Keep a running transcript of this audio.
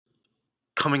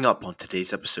Coming up on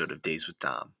today's episode of Days with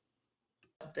Dom.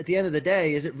 At the end of the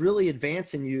day, is it really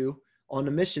advancing you on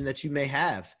the mission that you may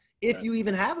have? If you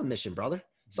even have a mission, brother.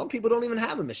 Some people don't even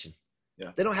have a mission. Yeah.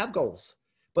 They don't have goals.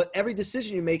 But every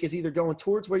decision you make is either going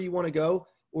towards where you want to go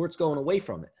or it's going away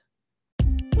from it.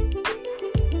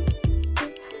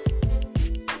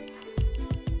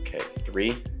 Okay,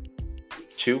 3,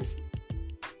 2,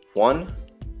 1.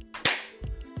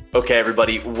 Okay,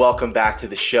 everybody, welcome back to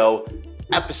the show.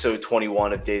 Episode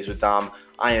 21 of Days with Dom.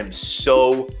 I am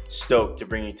so stoked to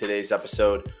bring you today's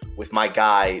episode with my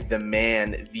guy, the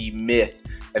man, the myth,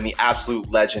 and the absolute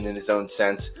legend in his own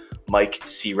sense, Mike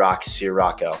C-Rock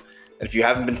Sirocco. And if you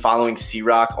haven't been following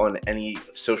C-Rock on any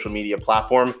social media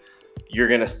platform,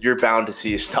 you're bound to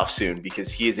see his stuff soon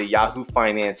because he is a Yahoo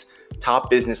Finance top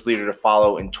business leader to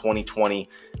follow in 2020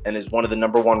 and is one of the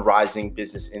number one rising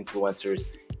business influencers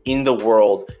in the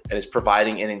world and is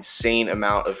providing an insane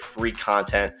amount of free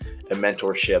content and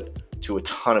mentorship to a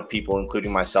ton of people,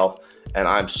 including myself. And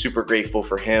I'm super grateful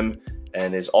for him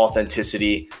and his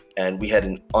authenticity. And we had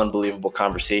an unbelievable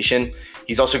conversation.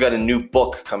 He's also got a new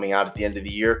book coming out at the end of the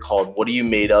year called What Are You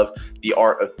Made Of? The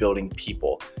Art of Building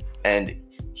People. And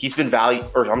he's been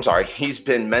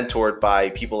mentored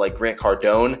by people like Grant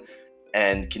Cardone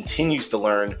and continues to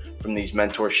learn from these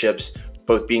mentorships,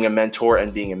 both being a mentor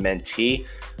and being a mentee.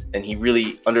 And he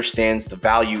really understands the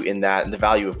value in that and the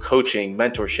value of coaching,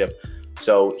 mentorship.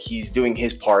 So he's doing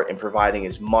his part in providing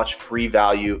as much free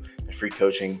value and free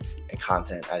coaching and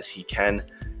content as he can.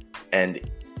 And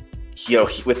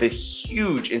with a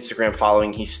huge Instagram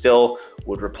following, he still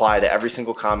would reply to every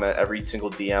single comment, every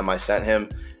single DM I sent him.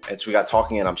 And so we got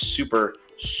talking, and I'm super,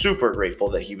 super grateful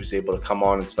that he was able to come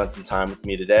on and spend some time with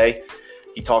me today.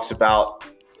 He talks about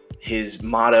his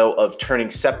motto of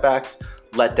turning setbacks,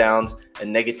 letdowns,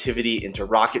 and negativity into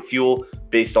rocket fuel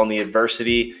based on the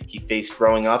adversity he faced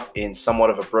growing up in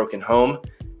somewhat of a broken home.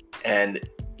 And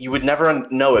you would never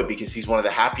know it because he's one of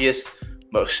the happiest,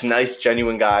 most nice,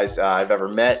 genuine guys I've ever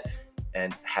met,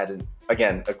 and had,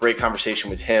 a great conversation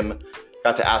with him.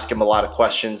 Got to ask him a lot of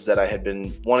questions that I had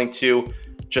been wanting to,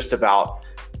 just about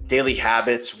daily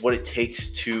habits, what it takes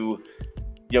to,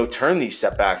 turn these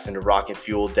setbacks into rocket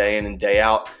fuel day in and day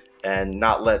out, and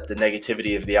not let the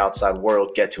negativity of the outside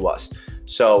world get to us.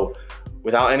 So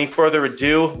without any further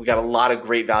ado, we got a lot of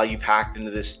great value packed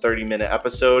into this 30-minute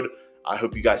episode. I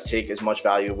hope you guys take as much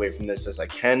value away from this as I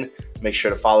can. Make sure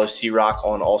to follow C-Rock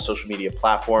on all social media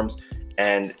platforms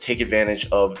and take advantage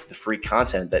of the free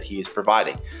content that he is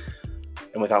providing.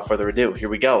 And without further ado, here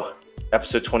we go.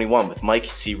 Episode 21 with Mike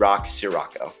C-Rock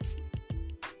Sirocco.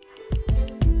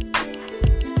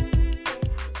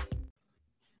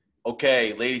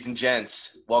 Okay, ladies and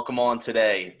gents, welcome on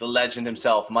today. The legend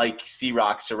himself, Mike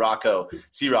C-Rock Sirocco.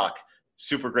 C-Rock,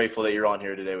 super grateful that you're on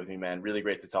here today with me, man. Really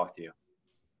great to talk to you.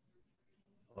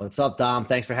 What's up, Dom?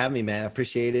 Thanks for having me, man. I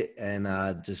appreciate it. And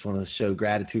just want to show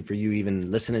gratitude for you even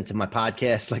listening to my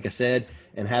podcast, like I said,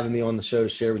 and having me on the show to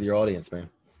share with your audience, man.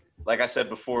 Like I said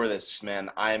before this, man,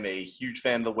 I am a huge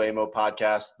fan of the Waymo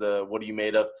podcast, the What Are You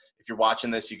Made Of? If you're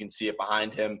watching this, you can see it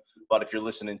behind him. But if you're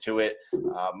listening to it,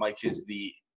 Mike is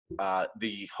the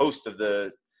host of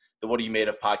the What Are You Made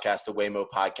Of podcast, the Waymo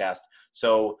podcast.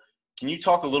 So can you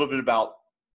talk a little bit about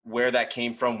where that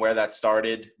came from, where that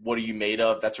started? What are you made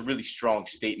of? That's a really strong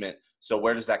statement. So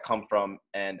where does that come from,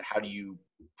 and how do you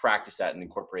practice that and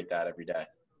incorporate that every day?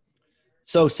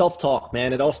 So self-talk,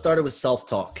 man. It all started with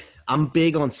self-talk. I'm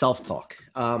big on self-talk.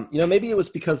 Maybe it was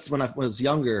because when I was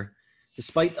younger,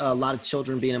 despite a lot of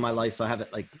children being in my life, I have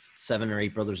like 7 or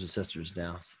 8 brothers and sisters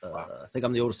now. Wow. I think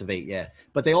I'm the oldest of 8, yeah.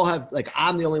 But they all have,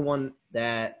 I'm the only one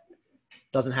that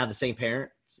doesn't have the same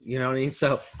parent. You know what I mean?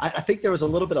 So I think there was a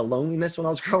little bit of loneliness when I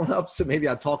was growing up. So maybe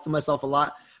I talked to myself a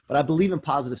lot. But I believe in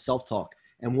positive self-talk.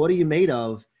 And what are you made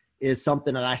of is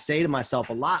something that I say to myself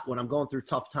a lot when I'm going through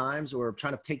tough times or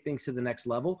trying to take things to the next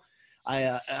level.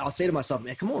 I'll say to myself,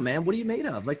 man, come on, man, what are you made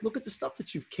of? Like, look at the stuff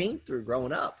that you've came through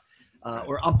growing up.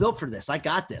 Or I'm built for this. I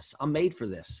got this. I'm made for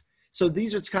this. So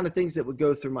these are the kind of things that would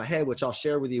go through my head, which I'll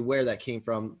share with you where that came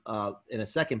from in a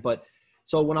second. But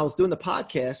so when I was doing the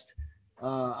podcast,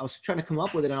 I was trying to come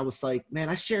up with it. And I was like, man,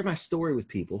 I share my story with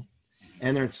people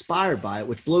and they're inspired by it,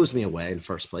 which blows me away in the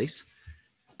first place.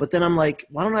 But then I'm like,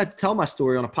 why don't I tell my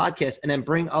story on a podcast and then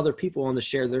bring other people on to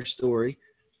share their story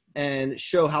and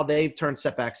show how they've turned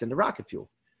setbacks into rocket fuel.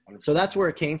 100%. So that's where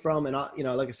it came from. And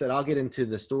like I said, I'll get into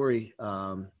the story,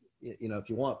 if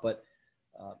you want, but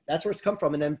that's where it's come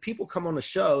from. And then people come on the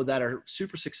show that are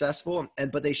super successful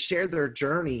but they share their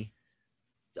journey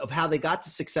of how they got to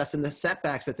success and the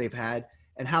setbacks that they've had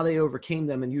and how they overcame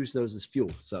them and used those as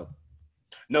fuel. So.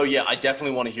 No, yeah, I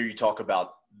definitely want to hear you talk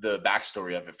about the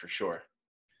backstory of it for sure.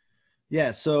 Yeah.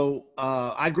 So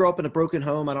I grew up in a broken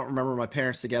home. I don't remember my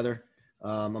parents together.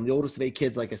 I'm the oldest of 8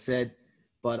 kids, like I said,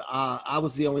 but I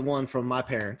was the only one from my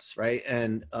parents, right?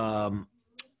 And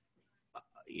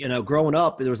growing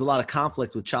up, there was a lot of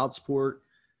conflict with child support,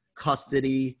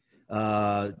 custody,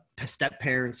 step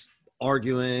parents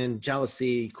arguing,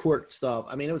 jealousy, court stuff.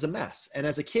 I mean, it was a mess. And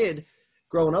as a kid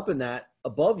growing up in that,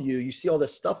 above you, you see all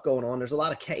this stuff going on. There's a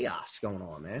lot of chaos going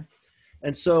on, man.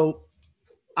 And so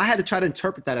I had to try to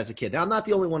interpret that as a kid. Now, I'm not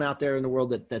the only one out there in the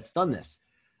world that's done this,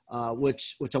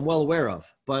 which I'm well aware of.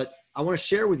 But I want to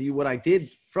share with you what I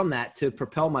did from that to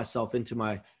propel myself into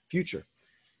my future.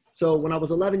 So when I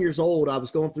was 11 years old, I was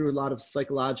going through a lot of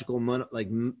psychological,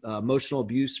 emotional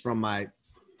abuse from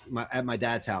at my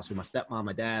dad's house with my stepmom,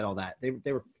 my dad, all that.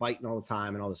 They were fighting all the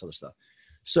time and all this other stuff.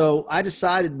 So I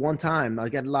decided one time, I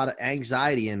got a lot of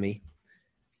anxiety in me.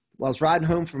 While I was riding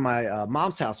home from my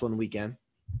mom's house one weekend,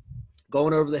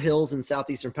 going over the hills in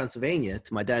southeastern Pennsylvania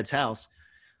to my dad's house,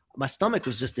 my stomach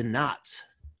was just in knots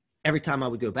every time I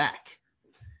would go back.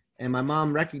 And my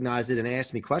mom recognized it and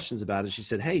asked me questions about it. She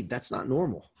said, "Hey, that's not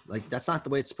normal. Like, that's not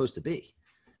the way it's supposed to be."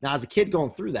 Now, as a kid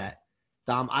going through that,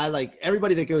 Dom,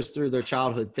 everybody that goes through their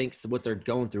childhood thinks that what they're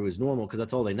going through is normal because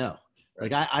that's all they know.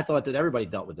 Like, I thought that everybody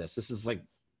dealt with this. This is like,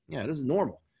 yeah, this is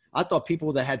normal. I thought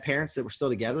people that had parents that were still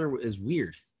together is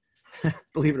weird,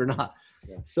 believe it or not.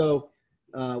 Yeah. So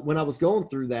when I was going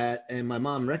through that and my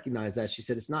mom recognized that, she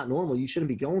said, "It's not normal. You shouldn't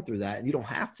be going through that and you don't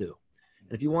have to.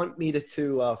 And if you want me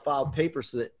to file papers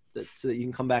so that you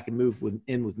can come back and move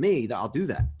in with me, I'll do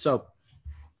that." So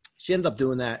she ended up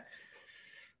doing that.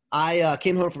 I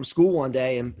came home from school one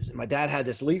day and my dad had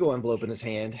this legal envelope in his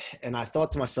hand. And I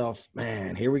thought to myself,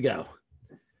 man, here we go.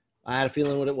 I had a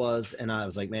feeling what it was. And I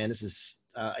was like, man, this is,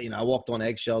 I walked on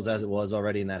eggshells as it was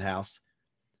already in that house.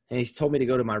 And he told me to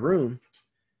go to my room.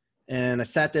 And I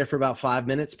sat there for about 5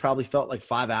 minutes, probably felt like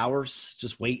 5 hours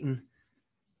just waiting.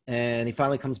 And he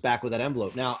finally comes back with that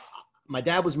envelope. Now, my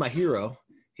dad was my hero.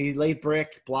 He laid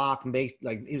brick, block, and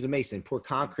he was a mason, poured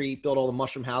concrete, built all the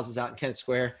mushroom houses out in Kennett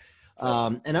Square.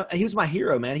 And he was my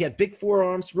hero, man. He had big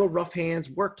forearms, real rough hands,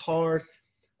 worked hard.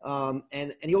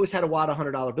 And he always had a wad of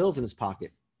 $100 bills in his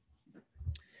pocket.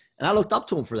 And I looked up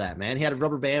to him for that, man. He had a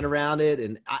rubber band around it.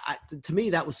 And to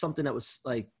me, that was something that was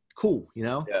like cool, you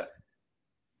know? Yeah.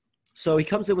 So he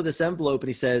comes in with this envelope and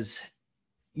he says,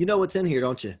 "You know what's in here,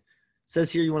 don't you? It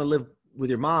says here you want to live with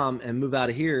your mom and move out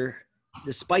of here,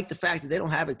 despite the fact that they don't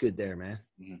have it good there, man.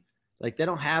 Mm-hmm. Like, they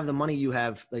don't have the money you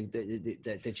have, like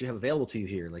that you have available to you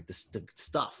here, like the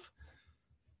stuff."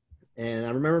 And I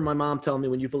remember my mom telling me,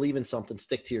 when you believe in something,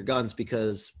 stick to your guns,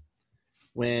 because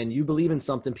when you believe in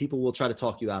something, people will try to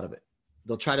talk you out of it.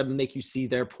 They'll try to make you see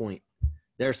their point,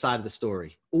 their side of the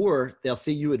story, or they'll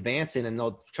see you advancing and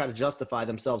they'll try to justify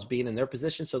themselves being in their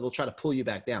position. So they'll try to pull you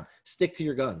back down. Stick to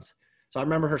your guns. So I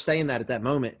remember her saying that at that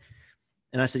moment.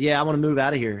 And I said, "Yeah, I want to move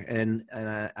out of here. And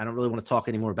I don't really want to talk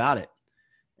anymore about it."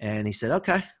 And he said,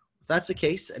 "Okay, if that's the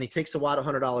case." And he takes a wad of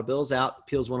 $100 bills out,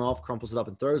 peels one off, crumples it up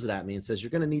and throws it at me and says, "You're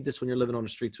going to need this when you're living on the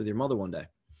streets with your mother one day."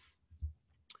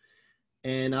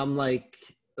 And I'm like,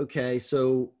 okay,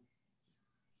 so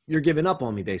you're giving up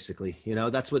on me, basically. You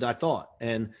know, that's what I thought.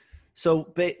 And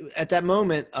so at that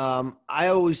moment, I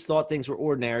always thought things were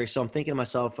ordinary. So I'm thinking to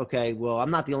myself, okay, well, I'm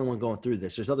not the only one going through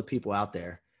this. There's other people out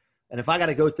there. And if I got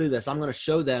to go through this, I'm going to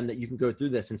show them that you can go through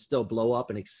this and still blow up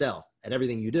and excel at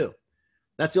everything you do.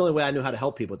 That's the only way I knew how to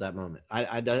help people at that moment.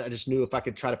 I just knew if I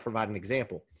could try to provide an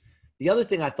example. The other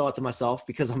thing I thought to myself,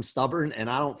 because I'm stubborn and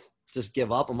I don't just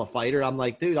give up, I'm a fighter. I'm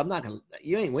like, dude, I'm not going to,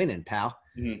 you ain't winning, pal.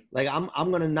 Mm-hmm. Like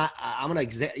I'm going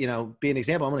to be an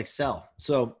example. I'm going to excel.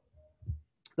 So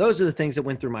those are the things that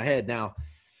went through my head. Now,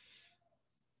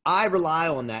 I rely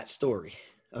on that story.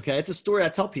 Okay. It's a story I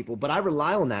tell people, but I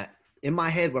rely on that in my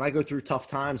head when I go through tough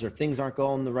times, or things aren't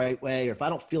going the right way, or if I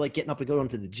don't feel like getting up and going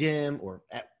to the gym, or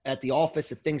at the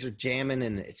office, if things are jamming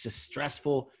and it's just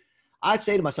stressful, I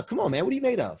say to myself, "Come on, man, what are you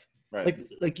made of?" Right.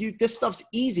 Like this stuff's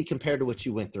easy compared to what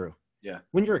you went through. Yeah.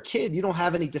 When you're a kid, you don't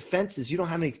have any defenses. You don't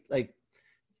have any, like,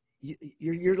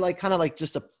 you're like kind of like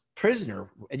just a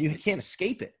prisoner and you can't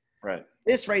escape it. Right.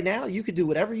 This right now, you can do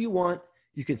whatever you want.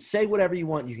 You can say whatever you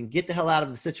want. You can get the hell out of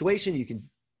the situation. You can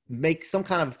make some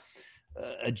kind of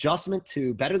adjustment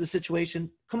to better the situation.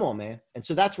 Come on, man. And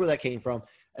so that's where that came from.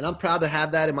 And I'm proud to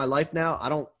have that in my life now. I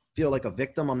don't feel like a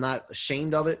victim. I'm not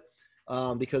ashamed of it,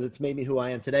 because it's made me who I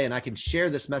am today. And I can share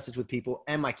this message with people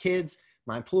and my kids,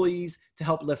 my employees, to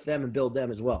help lift them and build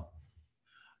them as well.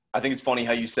 I think it's funny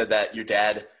how you said that your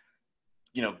dad,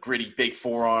 you know, gritty, big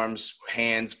forearms,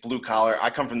 hands, blue collar.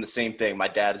 I come from the same thing. My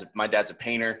dad's a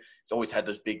painter. He's always had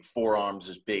those big forearms,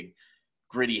 those big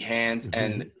gritty hands.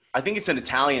 Mm-hmm. And I think it's an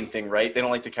Italian thing, right? They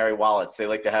don't like to carry wallets. They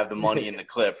like to have the money in the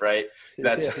clip, right?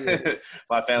 That's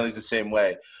my family's the same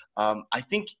way. I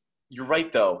think you're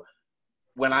right, though.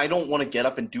 When I don't want to get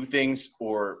up and do things,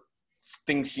 or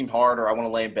things seem hard, or I want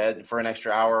to lay in bed for an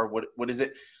extra hour, what is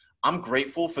it? I'm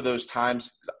grateful for those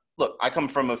times. Look, I come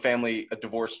from a family of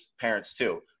divorced parents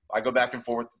too. I go back and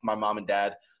forth with my mom and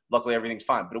dad. Luckily, everything's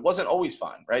fine, but it wasn't always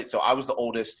fine, right? So I was the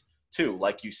oldest too,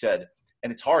 like you said.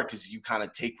 And it's hard because you kind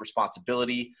of take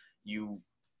responsibility. You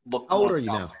look. How old are you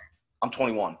now? I'm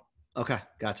 21. Okay,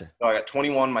 gotcha. So I got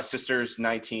 21. My sister's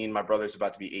 19. My brother's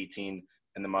about to be 18.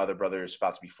 And then my other brother is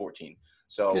about to be 14.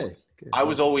 So Good. I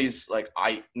was always like,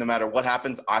 no matter what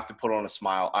happens, I have to put on a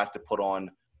smile. I have to put on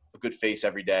a good face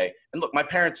every day. And look, my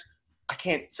parents, I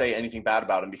can't say anything bad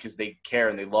about them because they care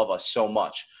and they love us so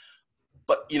much.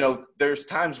 But, there's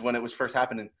times when it was first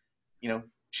happening,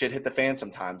 shit hit the fan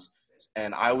sometimes.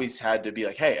 And I always had to be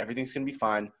like, hey, everything's going to be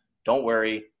fine. Don't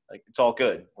worry. Like, it's all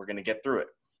good. We're going to get through it.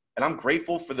 And I'm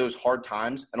grateful for those hard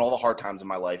times and all the hard times in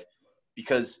my life,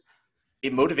 because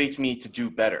it motivates me to do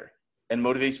better, and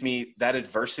motivates me, that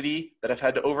adversity that I've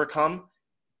had to overcome.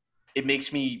 It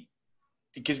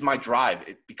gives my drive.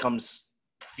 It becomes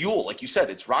fuel. Like you said,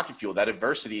 it's rocket fuel. That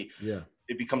adversity,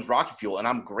 it becomes rocket fuel. And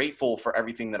I'm grateful for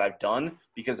everything that I've done,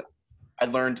 because I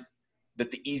learned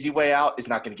that the easy way out is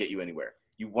not going to get you anywhere.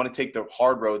 You want to take the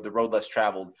hard road, the road less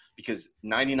traveled, because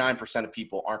 99% of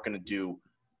people aren't going to do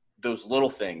those little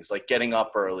things like getting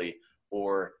up early,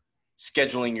 or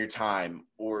scheduling your time,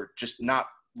 or just not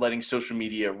letting social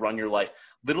media run your life.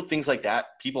 Little things like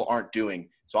that people aren't doing.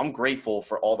 So I'm grateful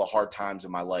for all the hard times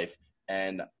in my life.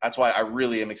 And that's why I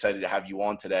really am excited to have you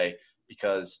on today,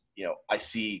 because, I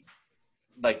see,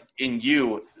 like, in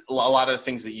you, a lot of the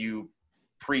things that you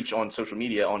preach on social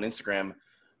media, on Instagram.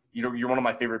 You're one of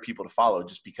my favorite people to follow,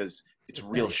 just because it's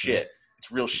real shit.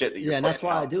 It's real shit that you're and that's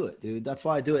why I do it, dude. That's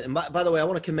why I do it. And by the way, I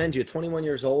want to commend you. 21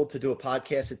 years old to do a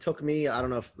podcast. It took me, I don't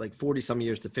know, like 40 some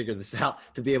years to figure this out,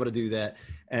 to be able to do that.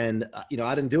 And, I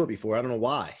didn't do it before. I don't know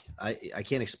why. I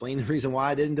can't explain the reason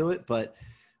why I didn't do it, but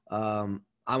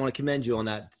I want to commend you on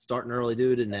that, starting early,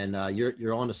 dude. And then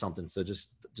you're on to something. So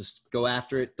just go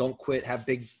after it. Don't quit. Have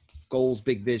big goals,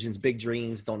 big visions, big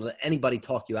dreams. Don't let anybody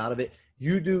talk you out of it.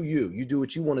 You do you. You do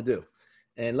what you want to do,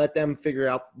 and let them figure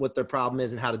out what their problem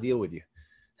is and how to deal with you.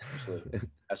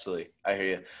 Absolutely. I hear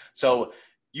you. So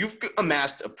you've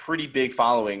amassed a pretty big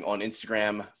following on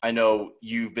Instagram. I know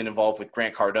you've been involved with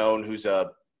Grant Cardone, who's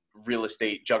a real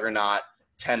estate juggernaut,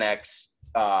 10X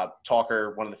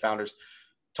talker, one of the founders.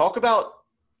 Talk about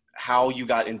how you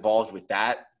got involved with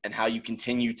that, and how you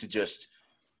continue to just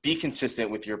be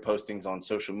consistent with your postings on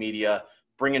social media,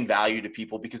 bringing value to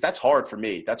people, because that's hard for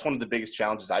me. That's one of the biggest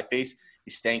challenges I face,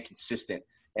 is staying consistent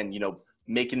and,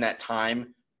 making that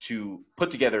time to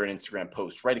put together an Instagram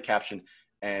post, write a caption,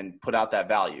 and put out that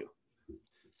value.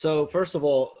 So first of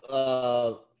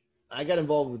all, I got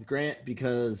involved with Grant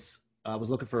because I was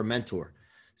looking for a mentor.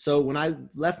 So when I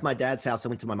left my dad's house, I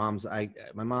went to my mom's.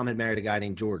 My mom had married a guy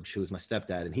named George, who was my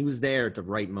stepdad, and he was there at the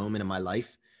right moment in my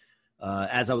life.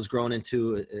 As I was growing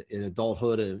into in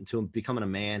adulthood, into becoming a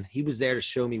man, he was there to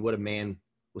show me what a man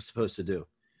was supposed to do: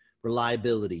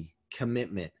 reliability,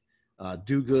 commitment,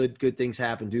 do good things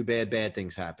happen, do bad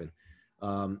things happen.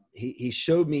 He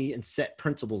showed me and set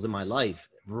principles in my life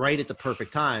right at the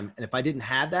perfect time. And if I didn't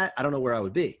have that, I don't know where I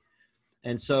would be.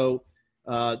 And so,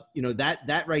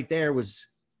 that right there was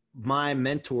my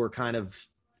mentor, kind of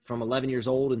from 11 years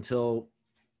old until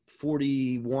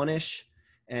 41-ish.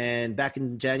 And back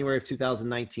in January of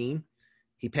 2019,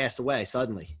 he passed away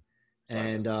suddenly.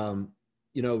 And,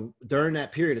 during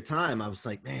that period of time, I was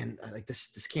like, man, like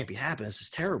this can't be happening. This is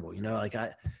terrible.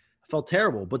 I felt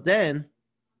terrible. But then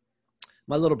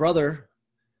my little brother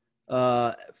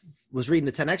was reading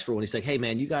the 10X rule, and he's like, hey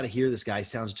man, you got to hear this guy. He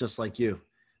sounds just like you.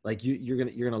 Like you're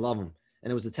going to love him. And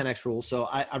it was the 10X rule. So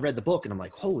I read the book, and I'm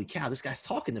like, holy cow, this guy's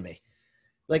talking to me.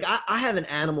 Like I have an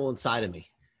animal inside of me.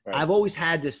 Right. I've always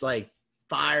had this like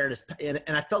fire, and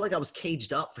I felt like I was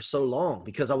caged up for so long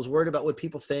because I was worried about what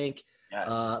people think. Yes.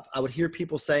 I would hear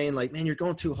people saying like, man, you're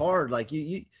going too hard. Like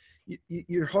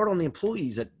you're hard on the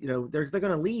employees that, they're going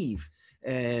to leave,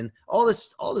 and all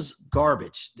this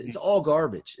garbage. It's all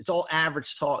garbage. It's all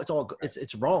average talk.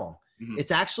 It's wrong. Mm-hmm.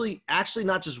 It's actually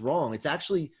not just wrong. It's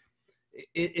actually,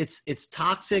 it's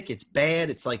toxic. It's bad.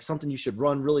 It's like something you should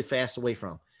run really fast away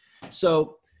from.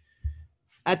 So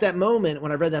at that moment,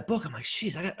 when I read that book, I'm like,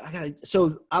 geez, I got.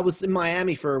 So I was in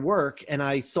Miami for work, and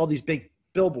I saw these big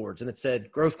billboards, and it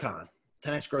said GrowthCon,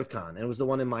 10X GrowthCon, and it was the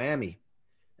one in Miami.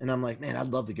 And I'm like, man, I'd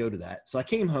love to go to that. So I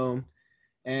came home,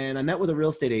 and I met with a real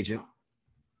estate agent,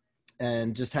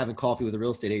 and just having coffee with a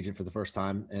real estate agent for the first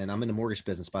time. And I'm in the mortgage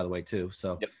business, by the way, too.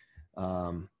 So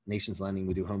Nations Lending,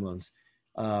 we do home loans.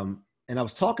 And I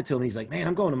was talking to him. He's like, man,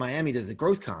 I'm going to Miami to the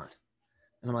Growth Con.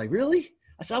 And I'm like, really?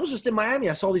 I said, I was just in Miami.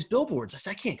 I saw these billboards. I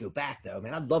said, I can't go back though,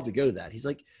 man. I'd love to go to that. He's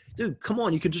like, dude, come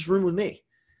on. You can just room with me.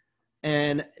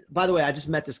 And by the way, I just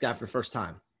met this guy for the first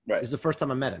time. Right. This is the first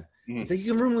time I met him. Mm-hmm. He's like,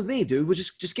 you can room with me, dude. We'll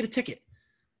just get a ticket.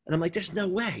 And I'm like, there's no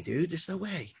way, dude. There's no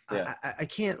way. Yeah. I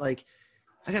can't, like,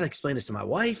 I got to explain this to my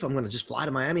wife. I'm going to just fly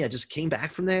to Miami. I just came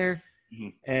back from there. Mm-hmm.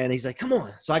 And he's like, come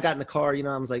on. So I got in the car,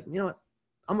 I was like, you know what?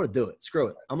 I'm going to do it. Screw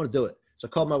it. I'm going to do it. So I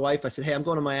called my wife. I said, hey, I'm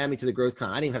going to Miami to the Growth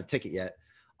Con. I didn't even have a ticket yet.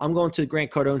 I'm going to the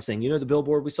Grant Cardone's thing. You know the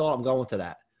billboard we saw? I'm going to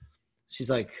that. She's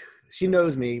like, she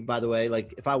knows me, by the way.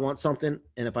 Like, if I want something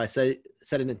and if I set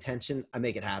an intention, I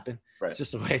make it happen. Right. It's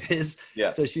just the way it is.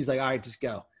 Yeah. So she's like, all right, just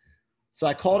go. So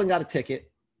I called and got a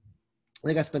ticket. I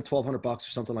think I spent $1,200 or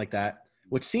something like that,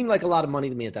 which seemed like a lot of money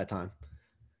to me at that time.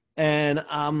 And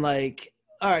I'm like,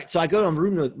 all right. So I go to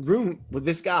room with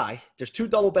this guy. There's 2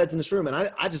 double beds in this room. And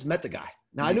I just met the guy.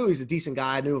 Now, I knew he's a decent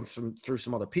guy. I knew him through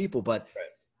some other people, but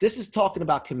this is talking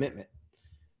about commitment.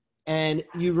 And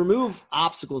you remove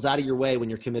obstacles out of your way when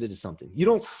you're committed to something. You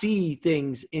don't see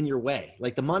things in your way.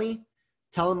 Like the money,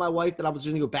 telling my wife that I was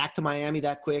going to go back to Miami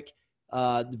that quick,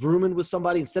 rooming with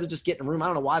somebody instead of just getting a room. I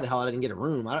don't know why the hell I didn't get a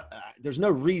room. There's no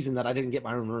reason that I didn't get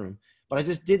my own room, but I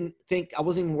just didn't think, I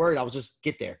wasn't even worried. I was just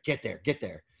get there.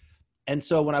 And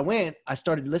so when I went, I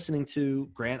started listening to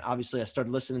Grant. Obviously, I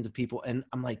started listening to people, and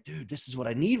I'm like, dude, this is what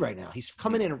I need right now. He's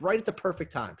coming in right at the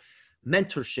perfect time.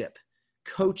 Mentorship,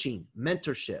 coaching,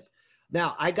 mentorship.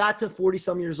 Now, I got to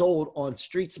 40-some years old on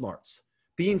street smarts,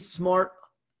 being smart,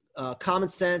 common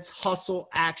sense, hustle,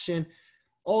 action,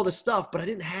 all the stuff, but I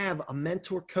didn't have a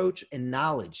mentor, coach, and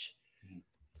knowledge.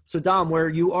 So, Dom, where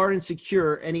you are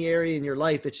insecure, any area in your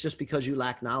life, it's just because you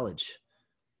lack knowledge.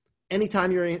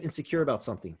 Anytime you're insecure about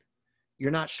something,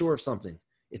 you're not sure of something,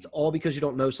 it's all because you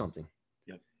don't know something.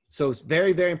 Yep. So it's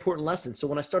very, very important lesson. So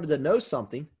when I started to know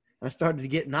something and I started to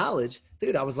get knowledge,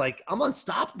 dude, I was like, I'm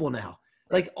unstoppable now.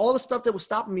 Like all the stuff that was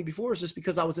stopping me before was just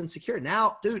because I was insecure.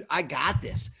 Now, dude, I got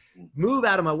this. Move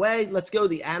out of my way. Let's go.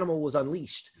 The animal was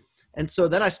unleashed. And so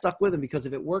then I stuck with him because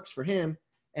if it works for him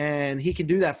and he can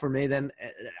do that for me, then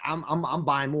I'm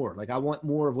buying more. Like I want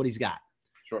more of what he's got.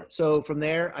 Sure. So from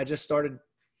there, I just started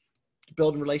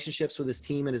building relationships with his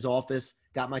team in his office,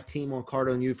 got my team on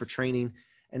Cardone U for training,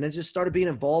 and then just started being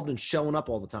involved and showing up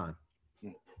all the time.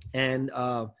 And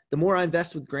the more I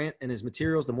invest with Grant and his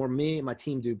materials, the more me and my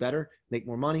team do better, make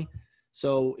more money.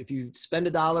 So if you spend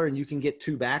 $1 and you can get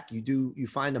 2 back, you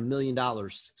find $1 million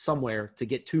somewhere to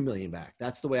get 2 million back.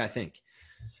 That's the way I think.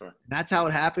 Sure. That's how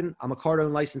it happened. I'm a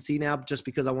Cardone licensee now just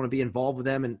because I want to be involved with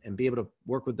them and be able to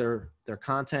work with their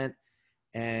content.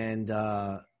 And,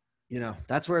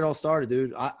 that's where it all started,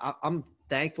 dude. I'm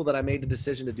thankful that I made the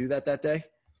decision to do that day.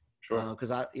 Sure.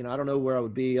 Because I don't know where I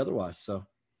would be otherwise. So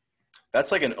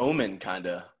that's like an omen kind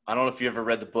of. I don't know if you ever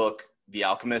read the book The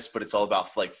Alchemist, but it's all about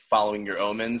like following your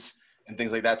omens and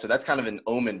things like that. So that's kind of an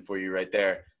omen for you right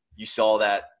there. You saw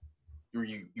that,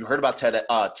 you heard about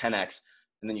 10X,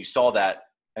 and then you saw that,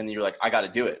 and then you're like, I got to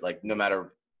do it. Like no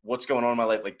matter what's going on in my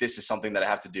life, like this is something that I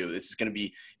have to do. This is going to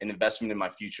be an investment in my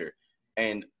future.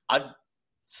 And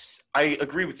I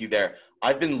agree with you there.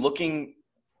 I've been looking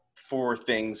for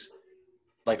things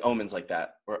like omens like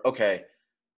that, where, okay,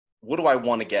 what do I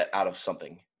want to get out of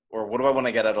something? Or what do I want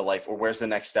to get out of life? Or where's the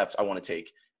next steps I want to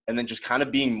take? And then just kind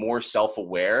of being more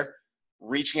self-aware,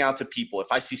 reaching out to people. If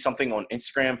I see something on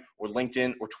Instagram or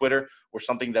LinkedIn or Twitter or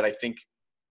something that I think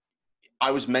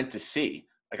I was meant to see,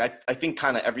 like I think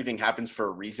kind of everything happens for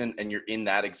a reason, and you're in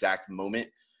that exact moment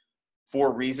for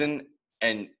a reason.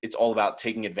 And it's all about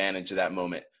taking advantage of that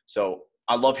moment. So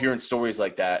I love hearing stories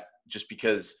like that just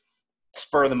because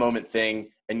spur of the moment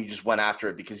thing, and you just went after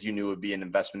it because you knew it would be an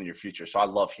investment in your future. So I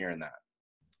love hearing that.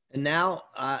 And now,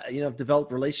 I've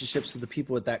developed relationships with the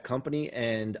people at that company,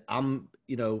 and I'm,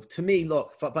 to me,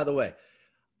 look, by the way,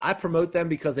 I promote them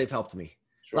because they've helped me.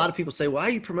 Sure. A lot of people say, why are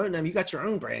you promoting them? You got your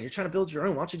own brand. You're trying to build your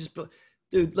own. Why don't you just build?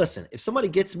 Dude, listen, if somebody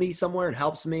gets me somewhere and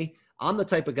helps me, I'm the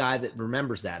type of guy that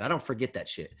remembers that. I don't forget that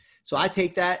shit. So I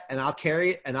take that and I'll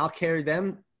carry it, and I'll carry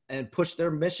them and push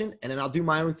their mission. And then I'll do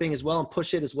my own thing as well and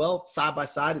push it as well. Side by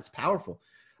side, it's powerful.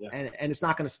 Yeah. And it's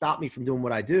not going to stop me from doing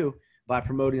what I do by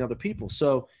promoting other people.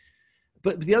 So,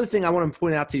 but the other thing I want to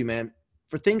point out to you, man,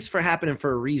 for things for happening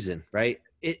for a reason, right?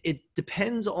 It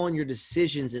depends on your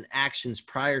decisions and actions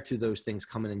prior to those things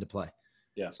coming into play.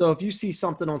 Yeah. So if you see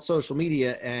something on social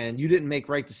media and you didn't make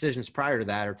right decisions prior to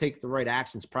that or take the right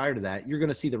actions prior to that, you're going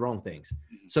to see the wrong things.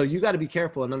 So you got to be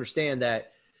careful and understand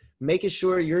that making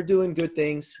sure you're doing good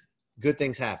things, good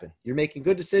things happen. You're making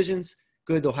good decisions,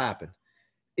 good will happen.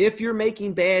 If you're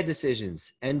making bad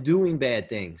decisions and doing bad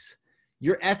things,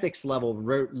 your ethics level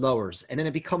lowers, and then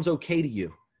it becomes okay to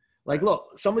you. Like,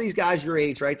 look, some of these guys your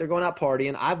age, right? They're going out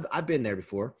partying. I've been there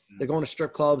before. They're going to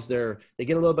strip clubs. They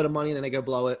get a little bit of money and then they go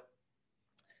blow it.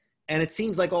 And it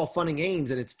seems like all fun and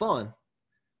games and it's fun,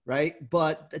 right?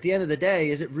 But at the end of the day,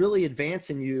 is it really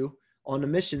advancing you on the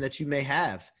mission that you may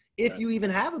have? If you even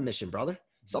have a mission, brother.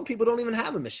 Some people don't even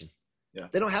have a mission. Yeah.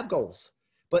 They don't have goals.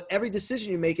 But every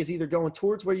decision you make is either going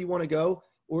towards where you want to go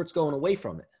or it's going away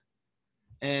from it.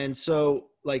 And so,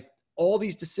 like, all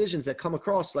these decisions that come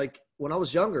across, like when I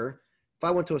was younger, if I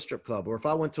went to a strip club or if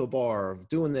I went to a bar or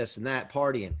doing this and that,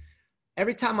 partying,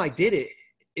 every time I did it,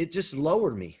 it just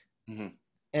lowered me. Mm-hmm.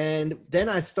 And then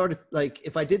I started, like,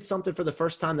 if I did something for the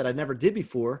first time that I never did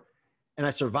before and I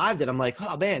survived it, I'm like,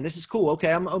 oh man, this is cool.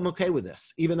 Okay. I'm okay with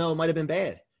this, even though it might've been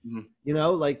bad. Mm-hmm. You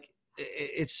know, like,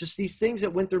 it's just these things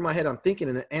that went through my head. I'm thinking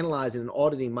and analyzing and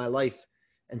auditing my life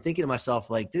and thinking to myself,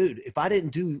 like, dude, if I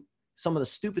didn't do some of the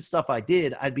stupid stuff I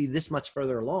did, I'd be this much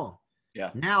further along. Yeah.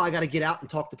 Now I got to get out and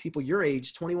talk to people your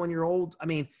age, 21-year-old. I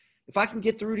mean, if I can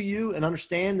get through to you and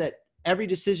understand that every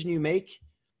decision you make,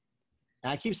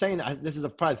 and I keep saying, this is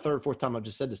probably the third or fourth time I've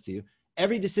just said this to you,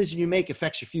 every decision you make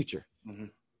affects your future. Mm-hmm.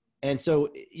 And so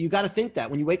you got to think that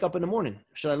when you wake up in the morning,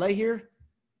 should I lay here?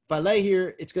 If I lay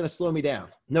here, it's going to slow me down.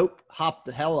 Nope. Hop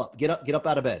the hell up. Get up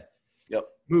out of bed. Yep.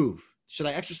 Move. Should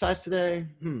I exercise today?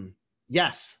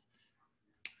 Yes.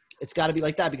 It's got to be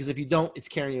like that, because if you don't, it's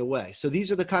carrying you away. So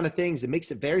these are the kind of things that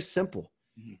makes it very simple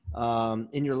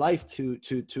in your life to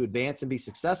advance and be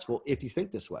successful if you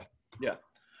think this way. Yeah,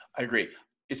 I agree.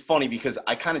 It's funny because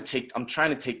I'm trying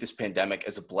to take this pandemic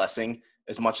as a blessing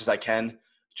as much as I can,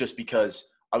 just because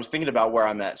I was thinking about where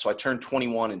I'm at. So I turned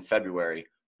 21 in February,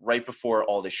 right before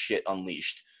all this shit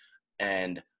unleashed.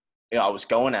 And, I was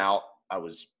going out. I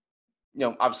was,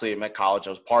 obviously I'm at college. I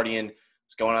was partying. I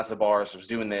was going out to the bars. I was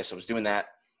doing this. I was doing that.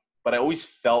 But I always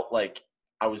felt like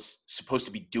I was supposed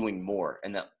to be doing more,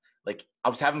 and that, like, I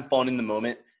was having fun in the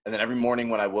moment. And then every morning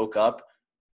when I woke up,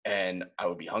 and I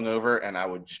would be hungover and I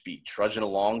would just be trudging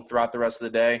along throughout the rest of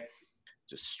the day,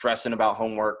 just stressing about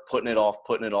homework, putting it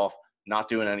off, not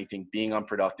doing anything, being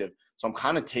unproductive. So I'm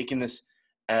kind of taking this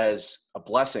as a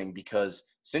blessing, because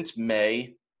since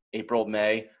April,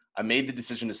 May, I made the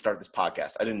decision to start this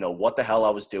podcast. I didn't know what the hell I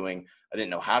was doing. I didn't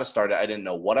know how to start it. I didn't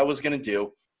know what I was going to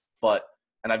do,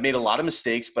 and I've made a lot of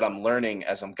mistakes, but I'm learning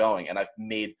as I'm going. And I've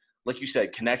made, like you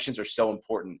said, connections are so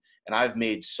important. And I've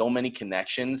made so many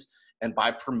connections. And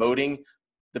by promoting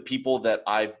the people that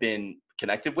I've been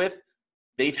connected with,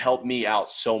 they've helped me out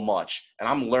so much. And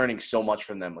I'm learning so much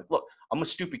from them. Like, look, I'm a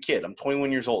stupid kid. I'm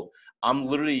 21 years old. I'm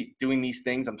literally doing these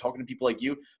things. I'm talking to people like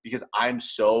you because I'm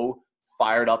so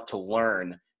fired up to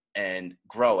learn and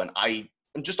grow. And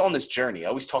I'm just on this journey. I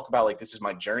always talk about, like, this is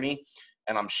my journey.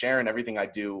 And I'm sharing everything I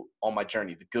do on my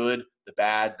journey, the good, the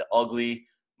bad, the ugly,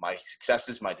 my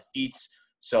successes, my defeats.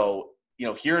 So,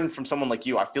 hearing from someone like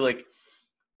you, I feel like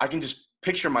I can just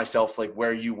picture myself like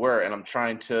where you were, and I'm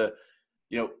trying to,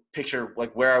 picture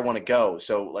like where I want to go.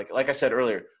 So like I said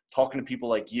earlier, talking to people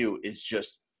like you is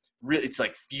just really, it's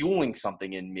like fueling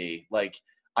something in me. Like,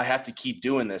 I have to keep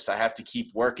doing this. I have to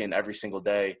keep working every single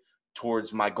day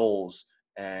towards my goals.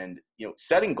 And,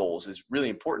 setting goals is really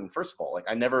important. First of all, like,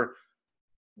 I never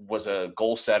was a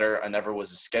goal setter. I never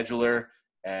was a scheduler,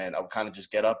 and I would kind of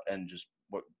just get up and just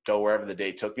go wherever the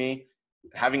day took me.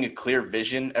 Having a clear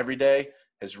vision every day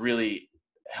has really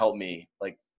helped me,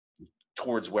 like,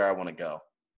 towards where I want to go.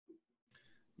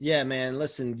 Yeah, man.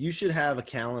 Listen, you should have a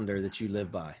calendar that you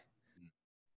live by.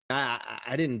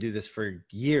 I didn't do this for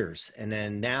years. And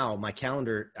then now my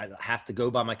calendar, I have to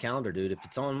go by my calendar, dude. If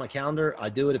it's on my calendar, I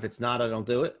do it. If it's not, I don't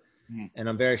do it. And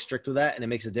I'm very strict with that. And it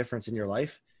makes a difference in your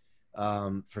life.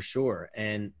 For sure.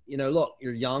 And, look,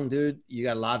 you're young, dude. You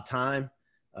got a lot of time.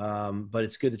 But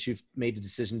it's good that you've made the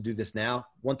decision to do this now.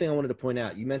 One thing I wanted to point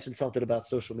out, you mentioned something about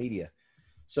social media.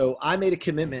 So I made a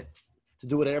commitment to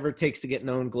do whatever it takes to get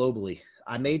known globally.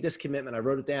 I made this commitment. I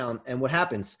wrote it down. And what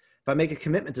happens if I make a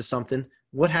commitment to something,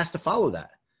 what has to follow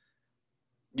that?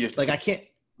 You have to I can't.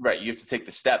 Right. You have to take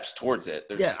the steps towards it.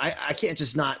 I can't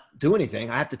just not do anything.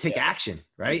 I have to take action,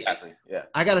 right? Exactly. Yeah.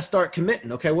 I got to start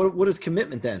committing. Okay. What is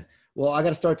commitment then? Well, I got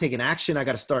to start taking action. I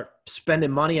got to start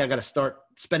spending money. I got to start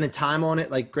spending time on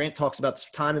it. Like Grant talks about,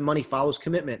 time and money follows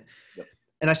commitment. Yep.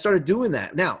 And I started doing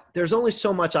that. Now, there's only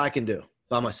so much I can do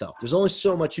by myself. There's only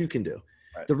so much you can do.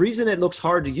 Right. The reason it looks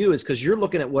hard to you is because you're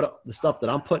looking at the stuff that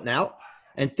I'm putting out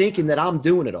and thinking that I'm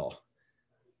doing it all.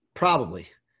 Probably.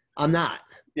 I'm not.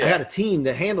 Yeah. I got a team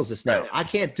that handles this now. Right. I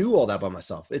can't do all that by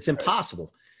myself. It's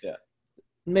impossible. Yeah.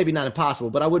 maybe not impossible,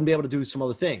 but I wouldn't be able to do some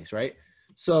other things, right?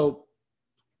 So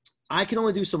I can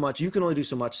only do so much. You can only do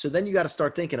so much. So then you got to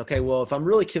start thinking, okay, well, if I'm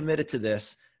really committed to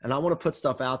this and I want to put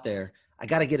stuff out there, I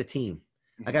got to get a team.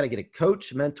 I got to get a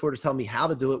coach, mentor to tell me how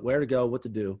to do it, where to go, what to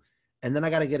do. And then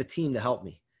I got to get a team to help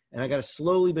me. And I got to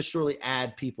slowly but surely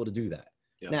add people to do that.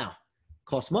 Yep. Now, it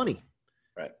costs money.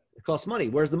 Right. It costs money.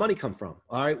 Where's the money come from?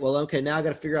 All right. Well, okay. Now I got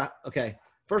to figure out, okay.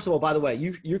 First of all, by the way,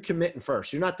 you're committing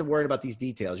first. You're not worried about these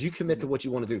details. You commit to what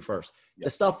you want to do first. Yep. The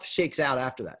stuff shakes out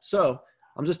after that. So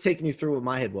I'm just taking you through what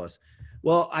my head was.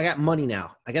 Well, I got money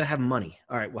now. I got to have money.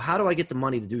 All right. Well, how do I get the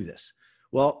money to do this?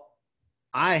 Well,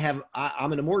 I'm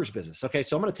in a mortgage business. Okay.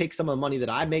 So I'm going to take some of the money that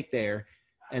I make there.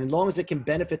 And as long as it can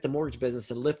benefit the mortgage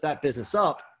business and lift that business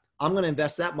up, I'm going to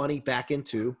invest that money back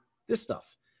into this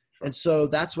stuff. Sure. And so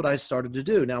that's what I started to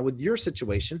do. Now with your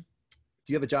situation,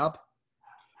 do you have a job?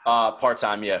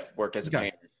 Part-time. Yeah. Work as a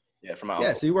painter. Yeah. From my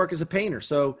uncle. So you work as a painter.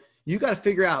 So you got to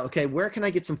figure out, okay, where can I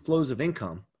get some flows of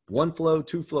income? One flow,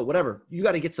 two flow, whatever. You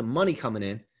got to get some money coming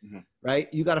in,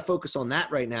 right? You got to focus on that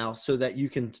right now so that you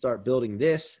can start building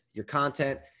your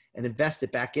content, and invest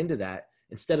it back into that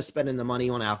instead of spending the money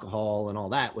on alcohol and all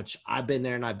that, which I've been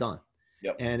there and I've done.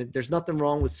 Yep. And there's nothing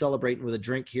wrong with celebrating with a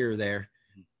drink here or there,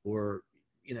 or,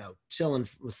 chilling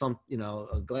with some,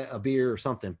 a beer or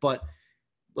something. But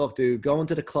look, dude, going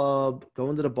to the club,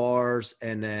 going to the bars,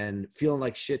 and then feeling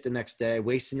like shit the next day,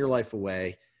 wasting your life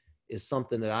away, is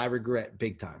something that I regret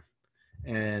big time.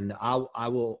 And I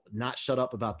will not shut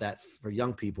up about that for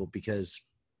young people, because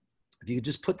if you could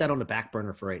just put that on the back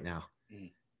burner for right now,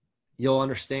 you'll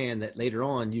understand that later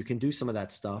on you can do some of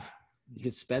that stuff. You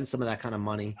can spend some of that kind of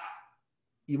money.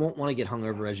 You won't want to get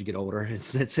hungover as you get older. It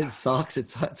sucks.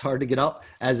 It's hard to get up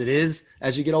as it is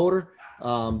as you get older.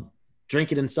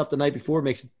 Drinking and stuff the night before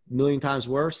makes it a million times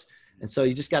worse. And so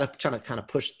you just got to try to kind of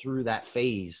push through that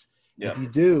phase. Yeah. If you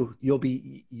do,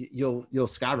 you'll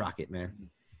skyrocket, man.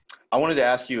 I wanted to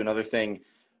ask you another thing.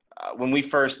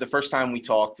 The first time we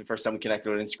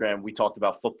connected on Instagram, we talked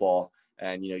about football,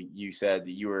 and you said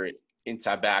that you were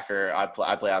inside backer.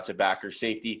 I play outside backer,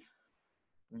 safety.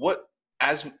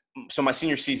 So my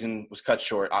senior season was cut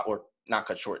short, or not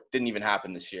cut short, didn't even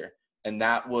happen this year, and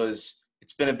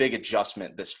it's been a big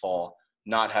adjustment this fall,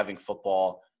 not having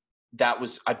football.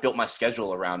 I built my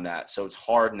schedule around that, so it's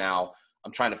hard now.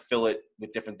 I'm trying to fill it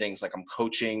with different things. Like I'm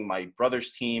coaching my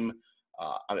brother's team.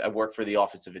 I work for the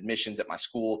Office of Admissions at my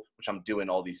school, which I'm doing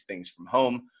all these things from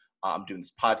home. I'm doing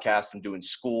this podcast, I'm doing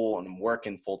school, and I'm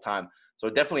working full time. So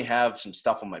I definitely have some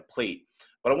stuff on my plate.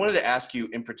 But I wanted to ask you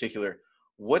in particular,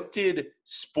 what did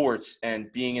sports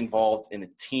and being involved in a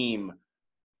team,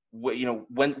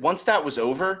 once that was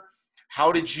over,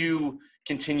 how did you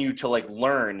continue to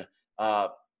learn?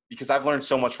 Because I've learned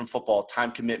so much from football: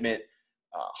 time commitment,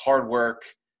 hard work,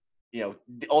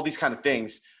 all these kind of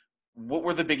things. What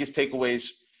were the biggest takeaways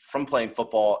from playing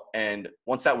football? And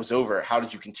once that was over, how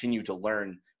did you continue to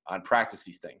learn and practice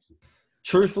these things?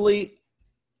 Truthfully,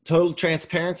 total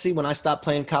transparency, when I stopped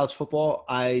playing college football,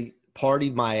 I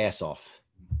partied my ass off.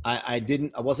 I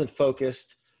wasn't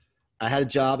focused. I had a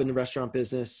job in the restaurant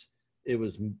business. It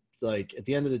was like, at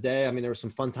the end of the day, there were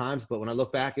some fun times, but when I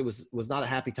look back, it was not a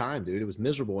happy time, dude. It was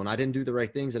miserable, and I didn't do the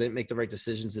right things. I didn't make the right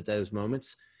decisions at those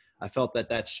moments. I felt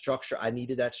that structure, I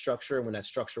needed that structure. And when that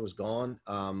structure was gone,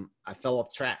 I fell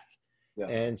off track. Yeah.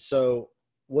 And so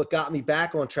what got me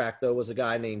back on track, though, was a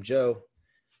guy named Joe.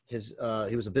 He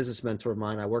was a business mentor of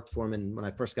mine. I worked for him when I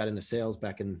first got into sales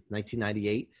back in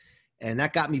 1998. And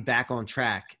that got me back on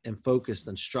track and focused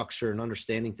on structure and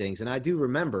understanding things. And I do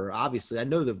remember, obviously, I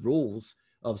know the rules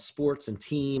of sports and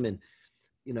team and,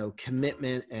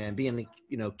 commitment and being,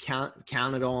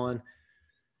 counted on.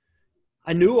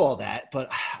 I knew all that,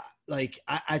 but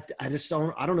I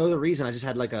don't know the reason. I just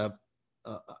had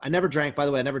I never drank, by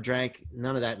the way. I never drank,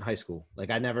 none of that in high school.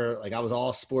 I was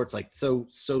all sports, so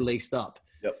laced up.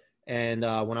 Yep. And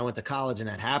when I went to college and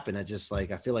that happened, I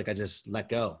feel like I just let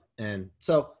go. And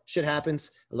so shit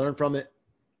happens. I learned from it.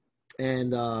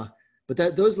 And,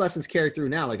 but those lessons carry through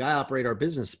now. I operate our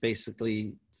business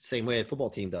basically same way a football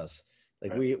team does.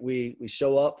 Right. We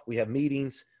show up, we have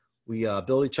meetings, we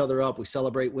build each other up, we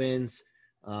celebrate wins.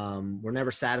 We're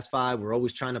never satisfied. We're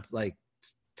always trying to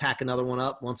tack another one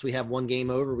up. Once we have one game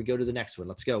over, we go to the next one.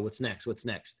 Let's go. What's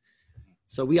next?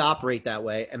 So we operate that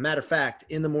way. And matter of fact,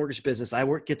 in the mortgage business, I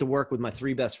get to work with my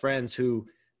three best friends who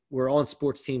were on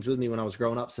sports teams with me when I was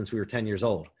growing up since we were 10 years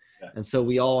old. Yeah. And so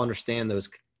we all understand those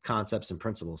concepts and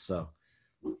principles. So.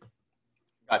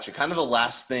 Gotcha. Kind of the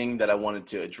last thing that I wanted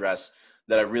to address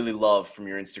that I really love from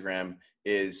your Instagram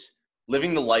is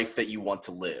living the life that you want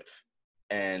to live.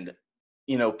 And,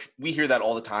 we hear that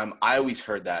all the time. I always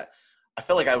heard that. I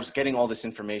felt like I was getting all this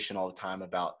information all the time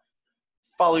about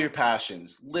follow your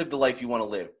passions, live the life you want to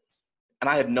live. And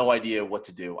I had no idea what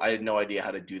to do. I had no idea how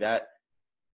to do that.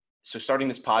 So starting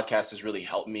this podcast has really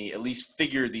helped me at least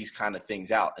figure these kind of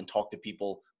things out and talk to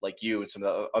people like you and some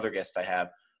of the other guests I have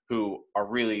who are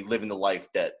really living the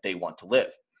life that they want to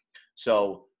live.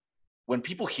 So when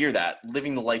people hear that,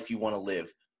 living the life you want to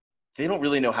live, they don't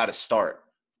really know how to start.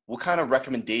 What kind of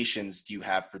recommendations do you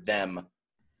have for them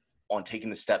on taking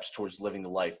the steps towards living the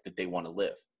life that they want to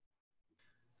live?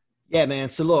 Yeah, man.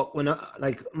 So look, when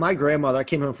like my grandmother, I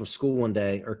came home from school one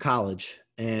day or college,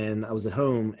 and I was at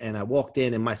home, and I walked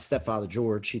in, and my stepfather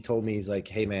George, he told me, he's like,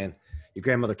 "Hey, man, your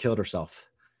grandmother killed herself."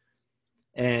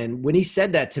 And when he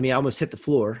said that to me, I almost hit the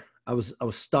floor. I was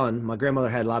stunned. My grandmother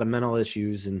had a lot of mental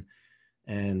issues and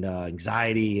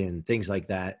anxiety and things like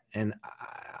that, and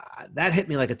that hit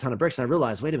me like a ton of bricks. And I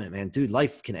realized, wait a minute, man, dude,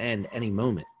 life can end any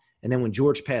moment. And then when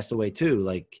George passed away too,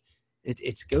 like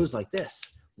it goes like this.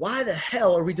 Why the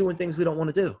hell are we doing things we don't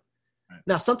want to do? Right.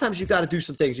 Now, sometimes you got to do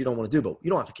some things you don't want to do, but you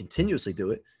don't have to continuously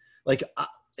do it. Like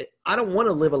I don't want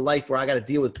to live a life where I got to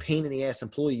deal with pain in the ass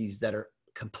employees that are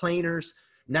complainers,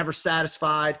 never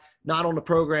satisfied, not on the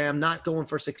program, not going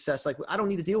for success. Like I don't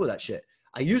need to deal with that shit.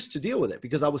 I used to deal with it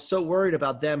because I was so worried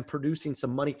about them producing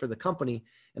some money for the company,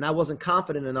 and I wasn't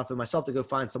confident enough in myself to go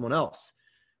find someone else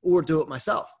or do it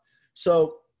myself.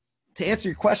 So to answer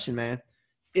your question, man,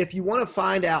 if you want to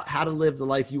find out how to live the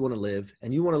life you want to live,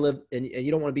 and you want to live and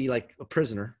you don't want to be like a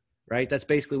prisoner, right? That's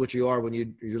basically what you are when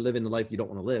you're living the life you don't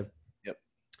want to live. Yep.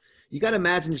 You got to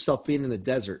imagine yourself being in the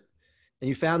desert and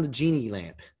you found the genie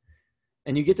lamp,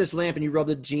 and you get this lamp and you rub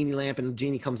the genie lamp and the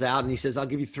genie comes out and he says, I'll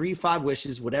give you 5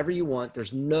 wishes, whatever you want.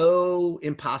 There's no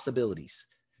impossibilities.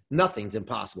 Nothing's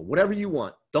impossible. Whatever you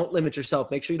want. Don't limit yourself.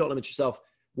 Make sure you don't limit yourself.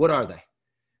 What are they?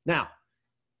 Now,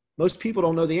 most people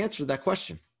don't know the answer to that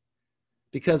question,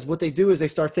 because what they do is they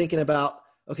start thinking about,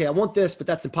 okay, I want this, but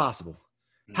that's impossible.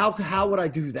 How would I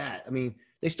do that? I mean,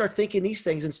 they start thinking these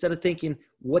things instead of thinking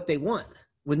what they want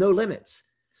with no limits.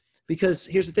 Because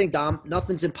here's the thing, Dom,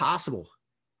 nothing's impossible.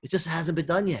 It just hasn't been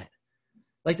done yet.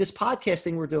 Like this podcast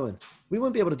thing we're doing, we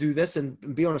wouldn't be able to do this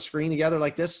and be on a screen together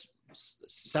like this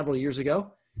several years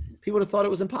ago. People would have thought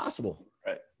it was impossible.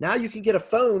 Right. Now you can get a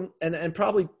phone and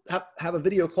probably have a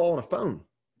video call on a phone.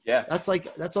 Yeah.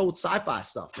 That's old sci-fi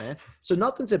stuff, man. So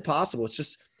nothing's impossible. It's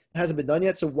just it hasn't been done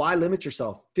yet. So why limit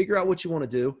yourself? Figure out what you want to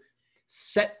do.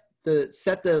 Set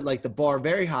the bar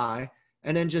very high,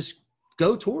 and then just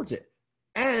go towards it.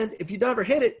 And if you never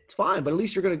hit it, it's fine, but at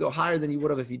least you're going to go higher than you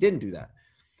would have if you didn't do that.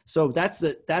 So that's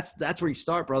where you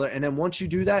start, brother. And then once you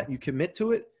do that, you commit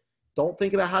to it. Don't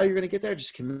think about how you're going to get there.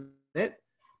 Just commit.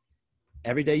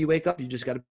 Every day you wake up, you just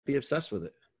got to be obsessed with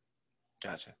it.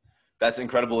 Gotcha. That's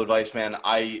incredible advice, man.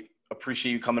 I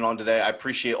appreciate you coming on today. I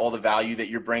appreciate all the value that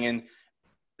you're bringing,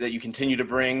 that you continue to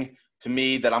bring to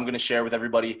me, that I'm going to share with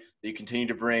everybody, that you continue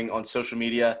to bring on social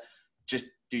media. Just,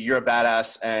 dude, you're a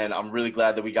badass, and I'm really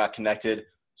glad that we got connected.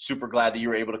 Super glad that you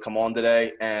were able to come on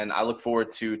today, and I look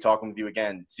forward to talking with you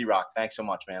again. C-Rock, thanks so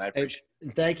much, man. I appreciate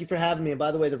it. Thank you for having me. And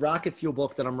by the way, the Rocket Fuel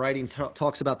book that I'm writing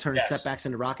talks about turning setbacks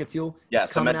into rocket fuel. Yes,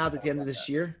 it's coming out at the end of this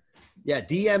year. Yeah,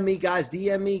 DM me, guys.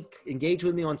 DM me. Engage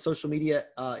with me on social media,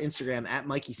 Instagram, at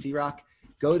Mikey C-Rock.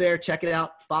 Go there, check it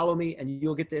out, follow me, and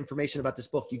you'll get the information about this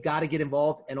book. You got to get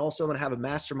involved. And also, I'm going to have a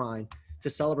mastermind to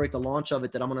celebrate the launch of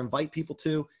it that I'm going to invite people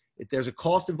to. There's a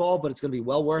cost involved, but it's going to be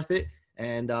well worth it.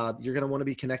 And you're going to want to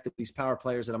be connected with these power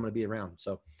players that I'm going to be around.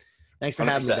 So thanks for 100%.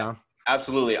 Having me, Don.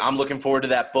 Absolutely. I'm looking forward to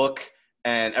that book.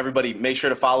 And everybody, make sure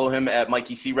to follow him at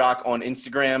Mikey C-Rock on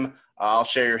Instagram. I'll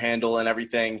share your handle and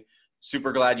everything.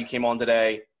 Super glad you came on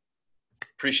today.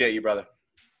 Appreciate you, brother.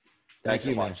 Thanks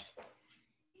so much.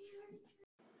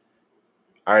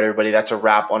 All right, everybody. That's a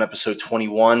wrap on episode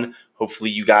 21.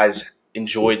 Hopefully you guys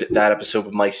enjoyed that episode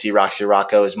with Mike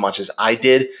C-Rocco as much as I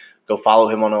did. Go follow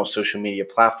him on all social media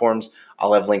platforms.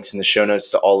 I'll have links in the show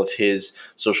notes to all of his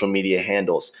social media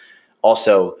handles.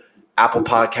 Also, Apple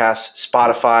Podcasts,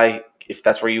 Spotify, if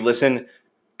that's where you listen,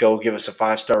 go give us a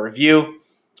 5-star review.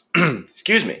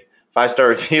 Excuse me. 5-star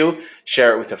review.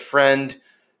 Share it with a friend.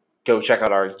 Go check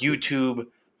out our YouTube.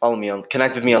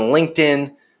 Connect with me on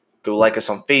LinkedIn. Go like us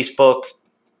on Facebook,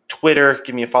 Twitter.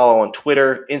 Give me a follow on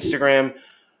Twitter, Instagram.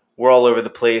 We're all over the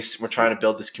place. We're trying to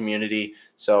build this community.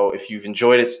 So if you've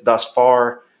enjoyed it thus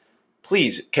far,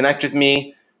 please connect with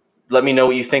me. Let me know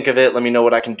what you think of it. Let me know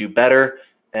what I can do better.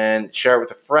 And share it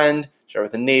with a friend, share it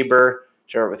with a neighbor,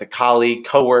 share it with a colleague,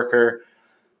 coworker,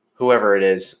 whoever it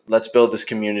is. Let's build this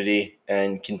community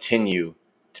and continue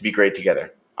to be great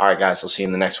together. All right, guys. I'll see you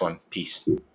in the next one. Peace.